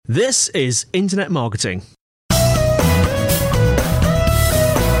This is Internet Marketing.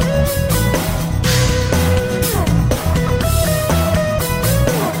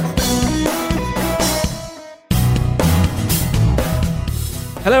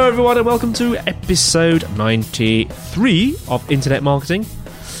 Hello everyone and welcome to episode 93 of Internet Marketing.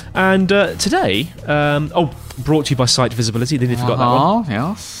 And today, brought to you by Site Visibility, they forgot that one.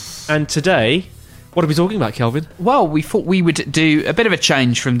 Yes. And today, what are we talking about, Kelvin? Well, we thought we would do a bit of a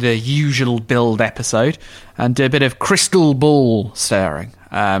change from the usual build episode and do a bit of crystal ball staring.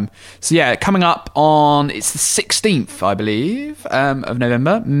 Coming up on, it's the 16th, I believe, of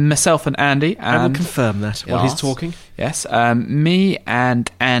November, myself and Andy. And we'll confirm that while he's talking. Yes, me and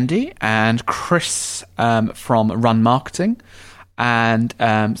Andy and Chris from Run Marketing and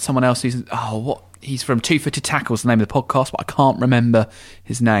someone else who's, he's from Two Footed Tackles, the name of the podcast, but I can't remember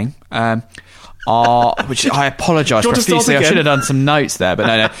his name. Which I apologise profusely. I should have done some notes there, but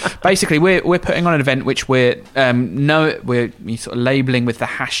no. Basically, we're putting on an event which we're sort of labelling with the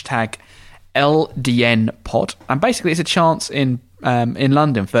hashtag LDNPod, and basically it's a chance in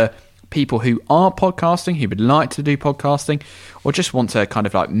London for people who are podcasting, who would like to do podcasting, or just want to kind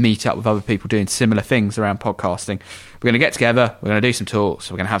of like meet up with other people doing similar things around podcasting. We're going to get together, we're going to do some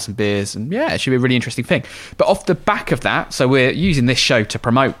talks, we're going to have some beers, and yeah, it should be a really interesting thing. But off the back of that, so we're using this show to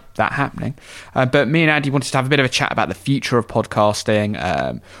promote that happening, but me and Andy wanted to have a bit of a chat about the future of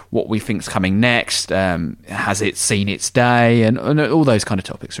podcasting, what we think's coming next, has it seen its day, and all those kind of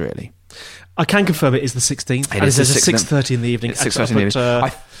topics, really. I can confirm it is the 16th. It is the 6:30 in the evening. It's 6:30 in the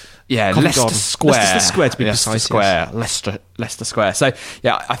evening. Leicester Square. Leicester Square, to be precise. Leicester Square. So,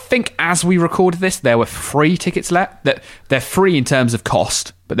 yeah, I think as we recorded this, there were free tickets left. They're free in terms of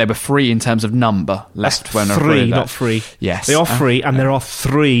cost, but they were free in terms of number left. That's free, not free. Yes. They are free, and there are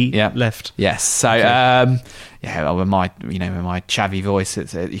three left. Yes. So, okay. With my chavvy voice,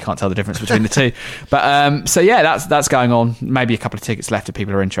 you can't tell the difference between the two. But that's going on. Maybe a couple of tickets left if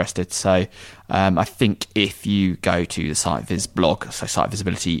people are interested. So I think if you go to the SiteViz blog, so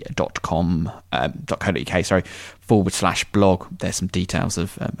sitevisibility.co.uk, /blog, there's some details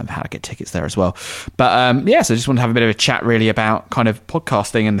of how to get tickets there as well. But so I just want to have a bit of a chat really about kind of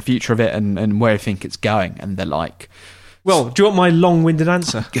podcasting and the future of it and where I think it's going and the like. Well, do you want my long-winded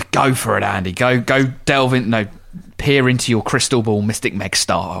answer? Go for it, Andy. Go delve in. Peer into your crystal ball, Mystic Meg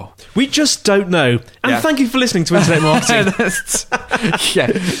style. We just don't know. And thank you for listening to Internet Marketing.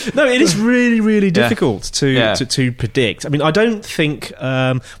 No, it is really, really difficult to predict. I mean, I don't think...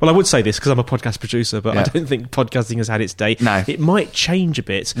 I would say this because I'm a podcast producer, but I don't think podcasting has had its day. No. It might change a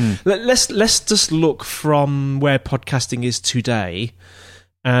bit. Let's just look from where podcasting is today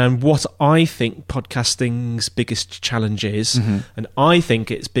and what I think podcasting's biggest challenge is. And I think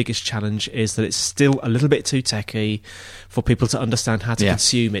its biggest challenge is that it's still a little bit too techy for people to understand how to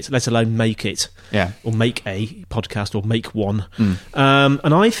consume it, let alone make it, or make a podcast, or make one.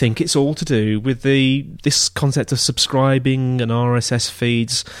 And I think it's all to do with this concept of subscribing and RSS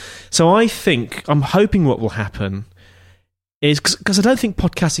feeds. So I'm hoping what will happen is because I don't think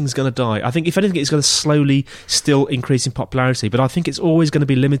podcasting is going to die. I think, if anything, it's going to slowly still increase in popularity, but I think it's always going to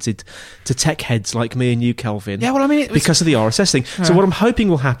be limited to tech heads like me and you, Kelvin. Yeah, well, I mean... because of the RSS thing. So what I'm hoping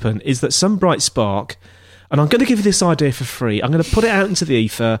will happen is that some bright spark, and I'm going to give you this idea for free, I'm going to put it out into the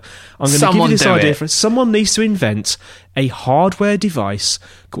ether, I'm going to give you this idea for... Someone needs to invent a hardware device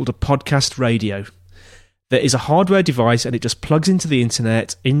called a podcast radio. There is a hardware device and it just plugs into the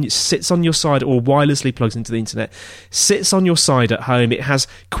internet, sits on your side, or wirelessly plugs into the internet, sits on your side at home. It has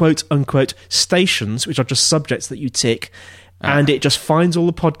quote-unquote stations, which are just subjects that you tick, and it just finds all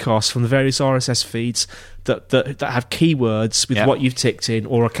the podcasts from the various RSS feeds that have keywords with what you've ticked in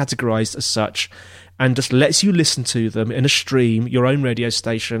or are categorised as such, and just lets you listen to them in a stream, your own radio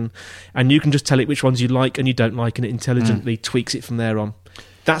station, and you can just tell it which ones you like and you don't like, and it intelligently tweaks it from there on.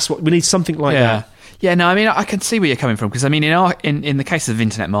 That's what we need, something like that. Yeah, no, I mean, I can see where you're coming from, because I mean, in the case of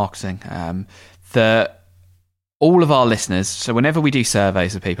internet marketing, all of our listeners. So whenever we do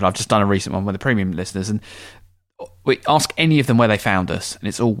surveys of people, I've just done a recent one with the premium listeners, and we ask any of them where they found us, and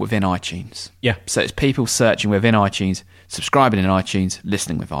it's all within iTunes. Yeah. So it's people searching within iTunes, subscribing in iTunes,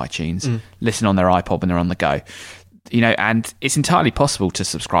 listening with iTunes, listening on their iPod when they're on the go. And it's entirely possible to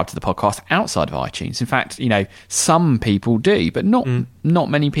subscribe to the podcast outside of iTunes. In fact, some people do, but not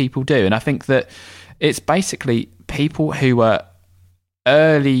many people do. And I think that it's basically people who are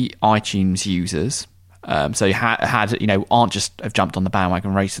early iTunes users. So you aren't just have jumped on the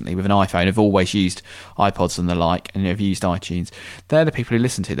bandwagon recently with an iPhone, have always used iPods and the like, and have used iTunes. They're the people who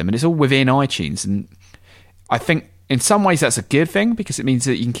listen to them, and it's all within iTunes. And I think in some ways that's a good thing, because it means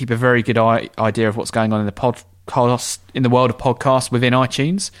that you can keep a very good idea of what's going on in the podcast in the world of podcasts within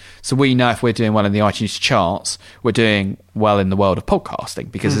iTunes. So we know if we're doing well in the iTunes charts, we're doing well in the world of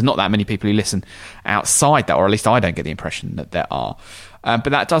podcasting, because there's not that many people who listen outside that, or at least I don't get the impression that there are. But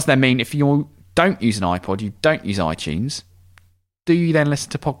that does then mean if you don't use an iPod, you don't use iTunes, do you then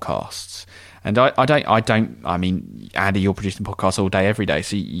listen to podcasts? And I mean, Andy, you're producing podcasts all day, every day,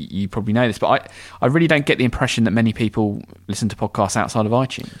 so you probably know this, but I really don't get the impression that many people listen to podcasts outside of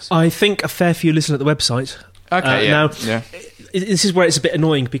iTunes. I think a fair few listen at the website. Okay, Now, this is where it's a bit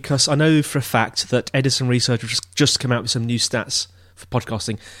annoying, because I know for a fact that Edison Research have just come out with some new stats for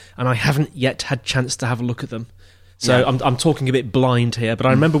podcasting, and I haven't yet had a chance to have a look at them. So I'm talking a bit blind here, but I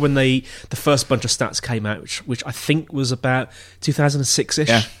remember when the first bunch of stats came out, which I think was about 2006-ish.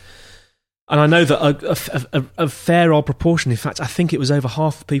 Yeah. And I know that a fair old proportion, in fact, I think it was over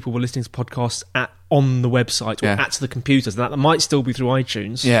half the people were listening to podcasts on the website or at the computers. And that might still be through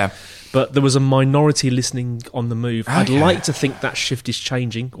iTunes. Yeah. But there was a minority listening on the move. Okay. I'd like to think that shift is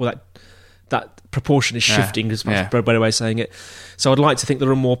changing, or that proportion is shifting, is a better way of saying it. So I'd like to think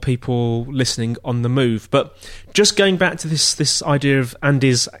there are more people listening on the move. But just going back to this idea of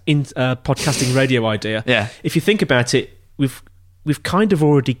Andy's podcasting radio idea, if you think about it, we've kind of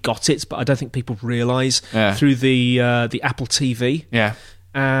already got it, but I don't think people realise through the Apple TV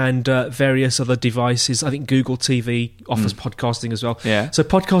and various other devices. I think Google TV offers podcasting as well. Yeah. So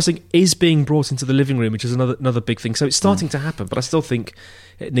podcasting is being brought into the living room, which is another big thing. So it's starting to happen, but I still think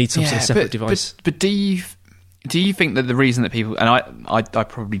it needs some sort of separate device. But do you think that the reason that people, and I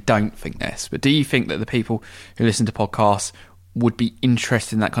probably don't think this, but do you think that the people who listen to podcasts would be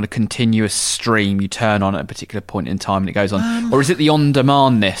interested in that kind of continuous stream you turn on at a particular point in time and it goes on? Or is it the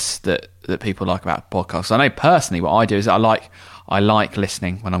on-demandness that people like about podcasts? I know personally what I do is I like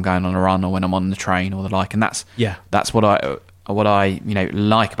listening when I'm going on a run or when I'm on the train or the like, and that's what I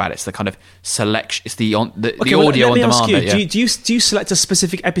like about it. It's the kind of selection. It's the audio on demand. Do you select a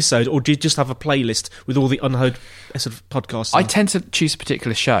specific episode, or do you just have a playlist with all the unheard sort of podcasts? I tend to choose a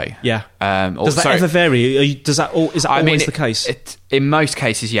particular show. Yeah. Does that ever vary? Is that always the case? In most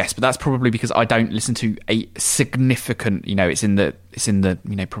cases, yes, but that's probably because I don't listen to a significant. It's in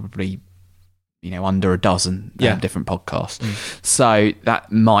the probably under a dozen different podcasts. So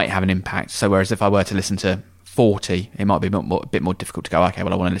that might have an impact. So whereas if I were to listen to 40, it might be a bit more difficult to go, okay,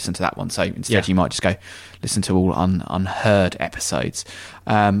 well, I want to listen to that one. So instead you might just go listen to all unheard episodes.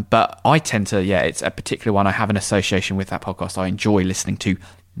 But I tend to, it's a particular one. I have an association with that podcast. I enjoy listening to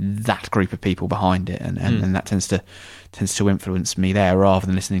that group of people behind it, and that tends to influence me there, rather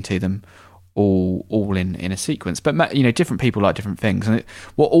than listening to them all in a sequence. But different people like different things, and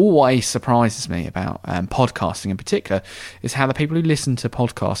what always surprises me about podcasting in particular is how the people who listen to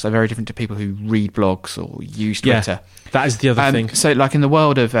podcasts are very different to people who read blogs or use Twitter. That is the other thing. So like in the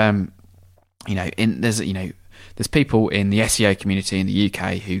world of there's people in the SEO community in the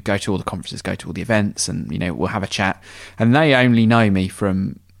UK who go to all the conferences, go to all the events, and we'll have a chat, and they only know me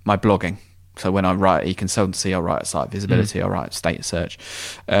from my blogging. So when I write e-consultancy, I'll write site visibility, I'll write status search,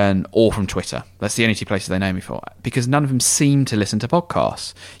 or from Twitter. That's the only two places they know me for, because none of them seem to listen to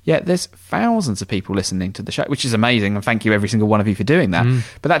podcasts. Yet there's thousands of people listening to the show, which is amazing, and thank you every single one of you for doing that.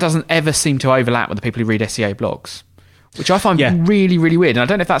 But that doesn't ever seem to overlap with the people who read SEO blogs, which I find really, really weird. And I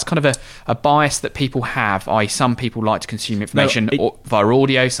don't know if that's kind of a bias that people have. Some people like to consume information via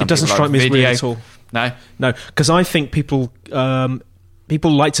audio. Some it doesn't people strike like me video. as weird at all. No, because I think people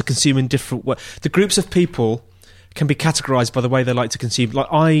like to consume in different ways. The groups of people can be categorised by the way they like to consume. Like,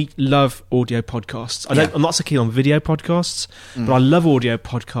 I love audio podcasts. I'm not so keen on video podcasts, but I love audio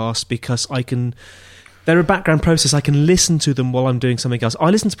podcasts because they're a background process. I can listen to them while I'm doing something else. I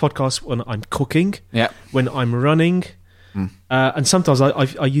listen to podcasts when I'm cooking, when I'm running, and sometimes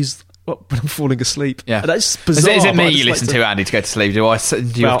I use when I'm falling asleep. Yeah, that's bizarre. Is it me you listen to, Andy, to go to sleep? Do you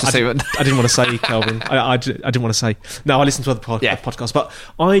have to say what? I didn't want to say, Kelvin. I didn't want to say. No, I listen to other podcasts, but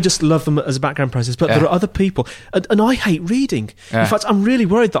I just love them as a background process. But there are other people, and I hate reading. In fact, I'm really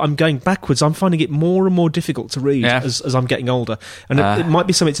worried that I'm going backwards. I'm finding it more and more difficult to read as I'm getting older, and it might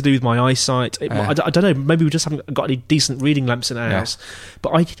be something to do with my eyesight. I don't know. Maybe we just haven't got any decent reading lamps in our house. But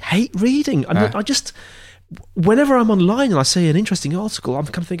I hate reading, and I just. Whenever I'm online and I see an interesting article, I'm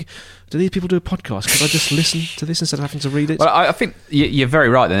kind of thinking, do these people do a podcast? Could I just listen to this instead of having to read it? Well, I think you're very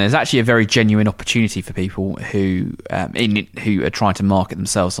right then. There's actually a very genuine opportunity for people who are trying to market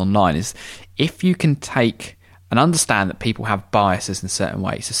themselves online, is if you can take and understand that people have biases in certain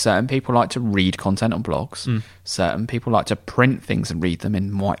ways. So certain people like to read content on blogs. Certain people like to print things and read them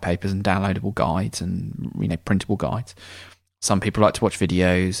in white papers and downloadable guides and printable guides. Some people like to watch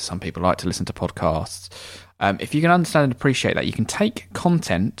videos. Some people like to listen to podcasts. If you can understand and appreciate that, you can take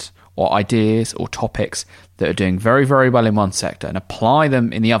content or ideas or topics that are doing very, very well in one sector and apply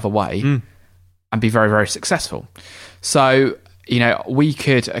them in the other way and be very, very successful. So, we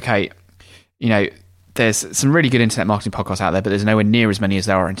could, there's some really good internet marketing podcasts out there, but there's nowhere near as many as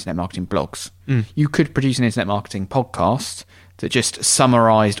there are internet marketing blogs. You could produce an internet marketing podcast that just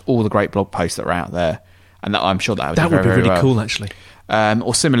summarised all the great blog posts that are out there, and I'm sure that would be really well. cool, actually.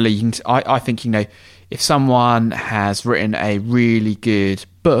 Or similarly, I think, if someone has written a really good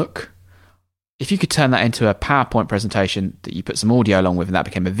book, if you could turn that into a PowerPoint presentation that you put some audio along with and that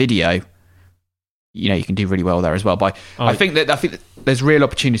became a video, you can do really well there as well. I think that there's real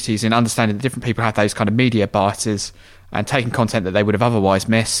opportunities in understanding that different people have those kind of media biases and taking content that they would have otherwise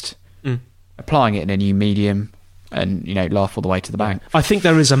missed, applying it in a new medium, and laugh all the way to the bank. I think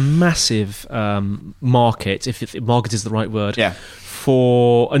there is a massive market, if market is the right word,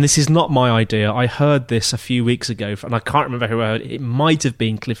 and this is not my idea. I heard this a few weeks ago, and I can't remember who I heard it. It might have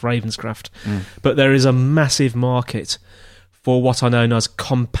been Cliff Ravenscraft, but there is a massive market for what I know as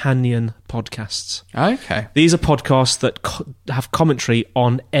companion podcasts. Okay. These are podcasts that have commentary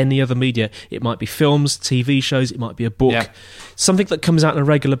on any other media. It might be films, TV shows, it might be a book. Something that comes out on a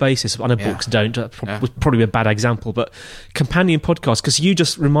regular basis. I know books don't. That was probably a bad example, but companion podcasts, because you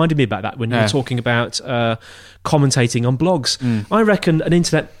just reminded me about that when you were talking about commentating on blogs. I reckon an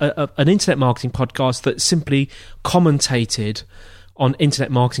internet marketing podcast that simply commentated on internet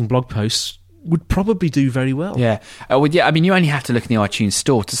marketing blog posts would probably do very well. I mean, you only have to look in the iTunes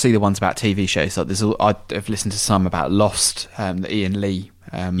store to see the ones about TV shows. Like I've listened to some about Lost, that Ian Lee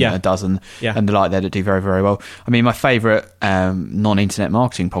does, and the like there that do very, very well. I mean, my favourite non-internet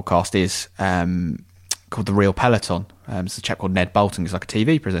marketing podcast is called The Real Peloton. It's a chap called Ned Bolton. He's like a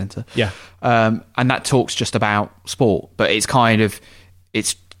TV presenter. And that talks just about sport, but it's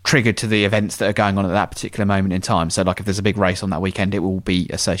triggered to the events that are going on at that particular moment in time. So, like, if there's a big race on that weekend, it will be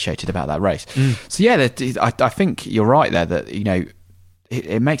associated about that race. So, I think you're right there that,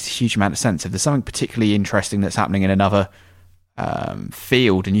 it makes a huge amount of sense. If there's something particularly interesting that's happening in another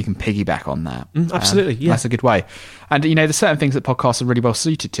field and you can piggyback on that. Absolutely, That's a good way. And, there's certain things that podcasts are really well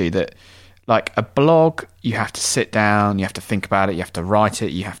suited to that, like a blog, you have to sit down, you have to think about it, you have to write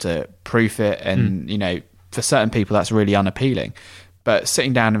it, you have to proof it. And, for certain people, that's really unappealing. But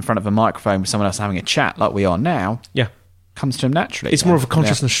sitting down in front of a microphone with someone else having a chat like we are now, comes to them naturally. It's more of a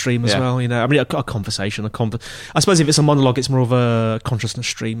consciousness stream as well. I mean, a conversation. I suppose if it's a monologue, it's more of a consciousness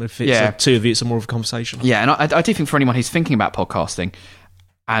stream. If it's two of you, it's more of a conversation. Yeah, and I do think for anyone who's thinking about podcasting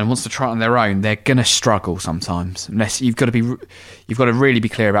and wants to try it on their own, they're going to struggle sometimes. Unless you've got to really be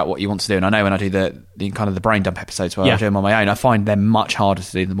clear about what you want to do. And I know when I do the kind of the brain dump episodes where I do them on my own, I find they're much harder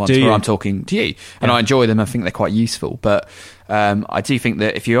to do than ones where I'm talking to you. And I enjoy them. I think they're quite useful. But I do think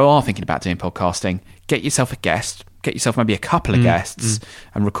that if you are thinking about doing podcasting, get yourself a guest. Get yourself maybe a couple of guests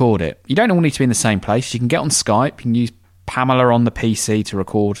and record it. You don't all need to be in the same place. You can get on Skype. You can use Pamela on the PC to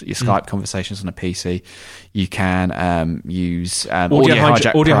record your Skype conversations on a PC. You can use Audio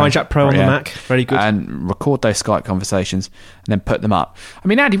Hijack Pro on the Mac. Very good. And record those Skype conversations and then put them up. I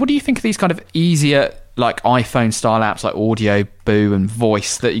mean, Andy, what do you think of these kind of easier, like iPhone style apps like Audio Boo and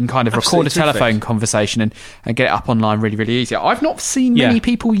Voice that you can kind of record a telephone conversation and get it up online really, really easy? I've not seen many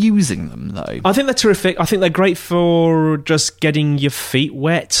people using them though. I think they're terrific. I think they're great for just getting your feet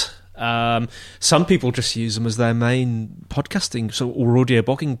wet. Some people just use them as their main podcasting or audio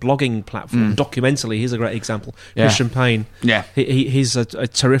blogging platform. Documentally, here's a great example. Christian Payne. He's a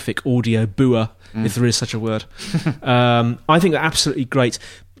terrific audio booer, if there is such a word. I think they're absolutely great.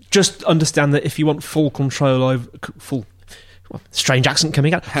 Just understand that if you want full control over strange accent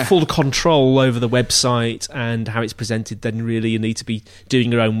coming out, full control over the website and how it's presented, then really you need to be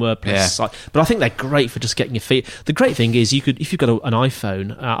doing your own WordPress site. But I think they're great for just getting your feet. The great thing is if you've got an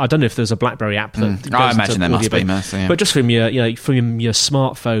iPhone, I don't know if there's a BlackBerry app that goes I imagine there must be, but just from your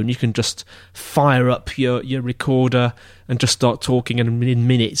smartphone, you can just fire up your recorder and just start talking, and in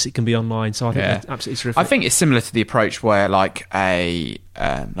minutes it can be online. So I think that's absolutely terrific. I think it's similar to the approach where like a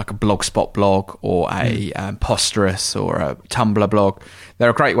Blogspot blog or a Posterous or a Tumblr blog, they're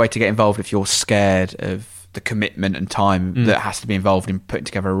a great way to get involved if you're scared of the commitment and time that has to be involved in putting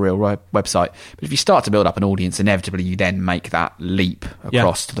together a real website. But if you start to build up an audience, inevitably you then make that leap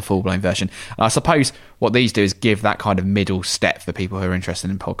across to the full-blown version. And I suppose what these do is give that kind of middle step for people who are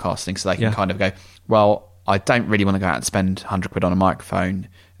interested in podcasting, so they can kind of go, well, I don't really want to go out and spend £100 on a microphone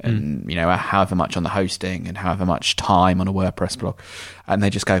and however much on the hosting and however much time on a WordPress blog, and they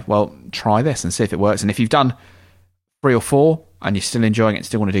just go, well, try this and see if it works. And if you've done 3 or 4 and you're still enjoying it and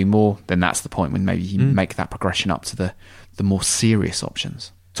still want to do more, then that's the point when maybe you make that progression up to the more serious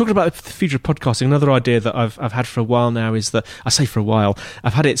options. Talking about the future of podcasting, another idea that I've had for a while now is that, I say for a while,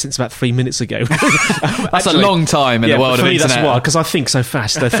 I've had it since about 3 minutes ago. That's a long time in the world of internet. That's a while, because I think so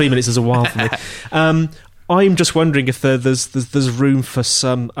fast. 3 minutes is a while for me. I'm just wondering if there's room for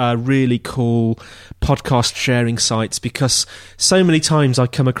some really cool podcast sharing sites, because so many times I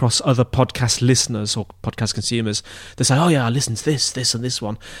come across other podcast listeners or podcast consumers that say, "Oh yeah, I listen to this and this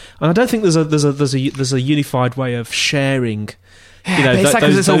one," and I don't think there's a unified way of sharing. It's like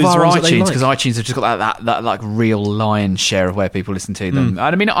it's all via iTunes, because iTunes have just got that like real lion's share of where people listen to them. And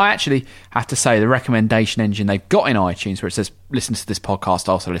I mean, I actually have to say the recommendation engine they've got in iTunes, where it says "listen to this podcast,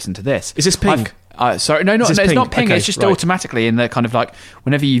 also listen to this." Is this Ping? Sorry, no, it's not Ping. Okay, it's just automatically in the kind of like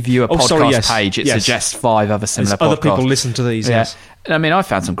whenever you view a podcast page, it suggests 5 other similar podcasts. Other people listen to these. Yes, and I mean, I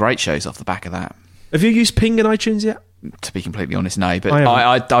found some great shows off the back of that. Have you used Ping in iTunes yet? To be completely honest, no. But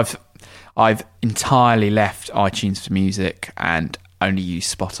I've entirely left iTunes for music and only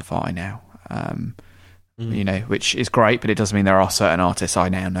use Spotify now. Which is great, but it does mean there are certain artists I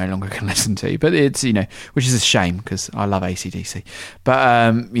now no longer can listen to. But it's, which is a shame, because I love AC/DC.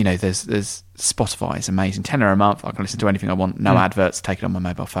 But, there's Spotify is amazing. £10 a month, I can listen to anything I want. No adverts, take it on my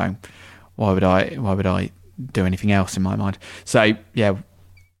mobile phone. Why would I do anything else in my mind? So, yeah,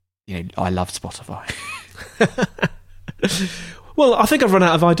 I love Spotify. Well, I think I've run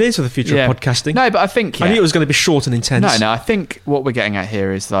out of ideas for the future of podcasting. No, but I think... I knew it was going to be short and intense. No, I think what we're getting at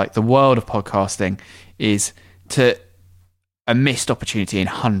here is like the world of podcasting is a missed opportunity in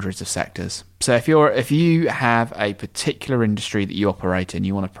hundreds of sectors. So if you have a particular industry that you operate in,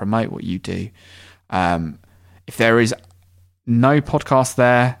 you want to promote what you do, if there is no podcast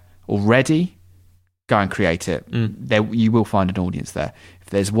there already, go and create it. You will find an audience there. If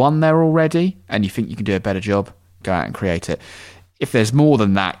there's one there already and you think you can do a better job, go out and create it. If there's more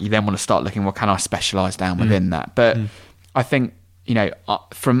than that, you then want to start looking, can I specialise down within that? But I think,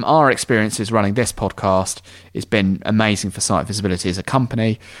 from our experiences running this podcast, it's been amazing for Site Visibility as a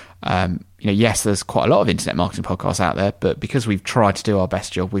company. Yes, there's quite a lot of internet marketing podcasts out there, but because we've tried to do our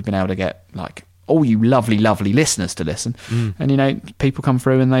best job, we've been able to get like all you lovely, lovely listeners to listen. And, people come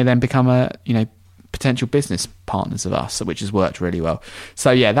through and they then become potential business partners of us, which has worked really well.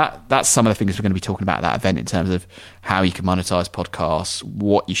 So yeah, that's some of the things we're going to be talking about at that event in terms of how you can monetize podcasts,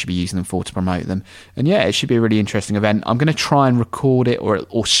 what you should be using them for to promote them. And yeah, it should be a really interesting event. I'm going to try and record it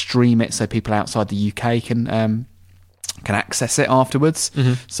or stream it so people outside the UK can access it afterwards.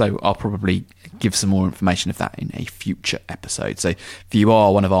 So I'll probably give some more information of that in a future episode. So if you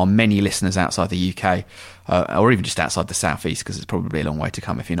are one of our many listeners outside the UK, or even just outside the southeast, because it's probably a long way to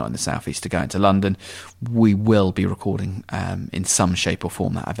come if you're not in the southeast to go into London, we will be recording in some shape or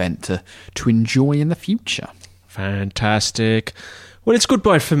form that event to enjoy in the future. Fantastic. Well, it's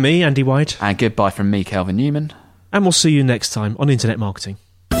goodbye from me, Andy White. And goodbye from me, Kelvin Newman. And we'll see you next time on Internet Marketing.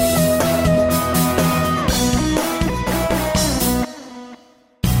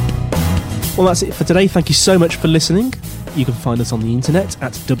 Well, that's it for today. Thank you so much for listening. You can find us on the internet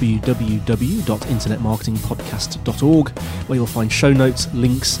at www.internetmarketingpodcast.org, where you'll find show notes,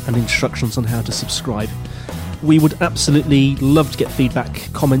 links, and instructions on how to subscribe. We would absolutely love to get feedback,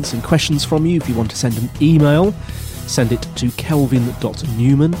 comments, and questions from you. If you want to send an email, send it to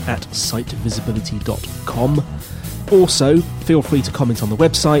kelvin.newman@sitevisibility.com. Also, feel free to comment on the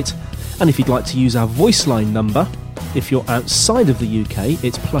website, and if you'd like to use our voice line number, if you're outside of the UK,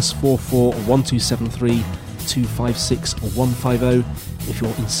 it's +44 1273 256 150. If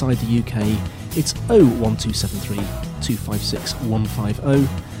you're inside the UK, it's 01273 256 150.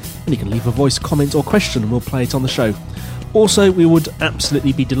 And you can leave a voice comment or question and we'll play it on the show. Also, we would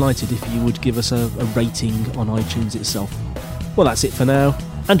absolutely be delighted if you would give us a rating on iTunes itself. Well, that's it for now.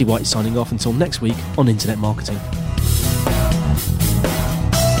 Andy White signing off until next week on Internet Marketing.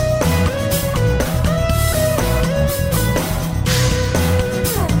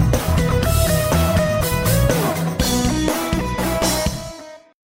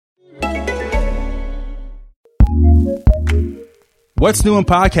 What's new in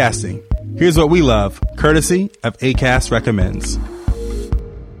podcasting? Here's what we love, courtesy of Acast Recommends.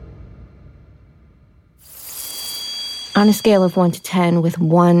 On a scale of 1 to 10, with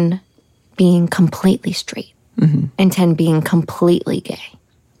 1 being completely straight and 10 being completely gay,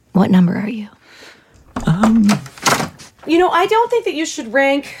 what number are you? I don't think that you should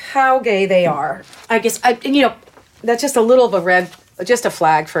rank how gay they are. I guess, that's just a little of just a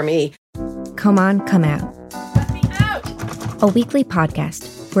flag for me. Come On, Come Out. A weekly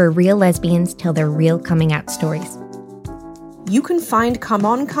podcast where real lesbians tell their real coming out stories. You can find Come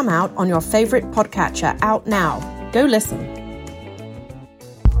On, Come Out on your favorite podcatcher out now. Go listen.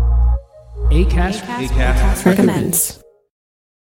 Acast recommends.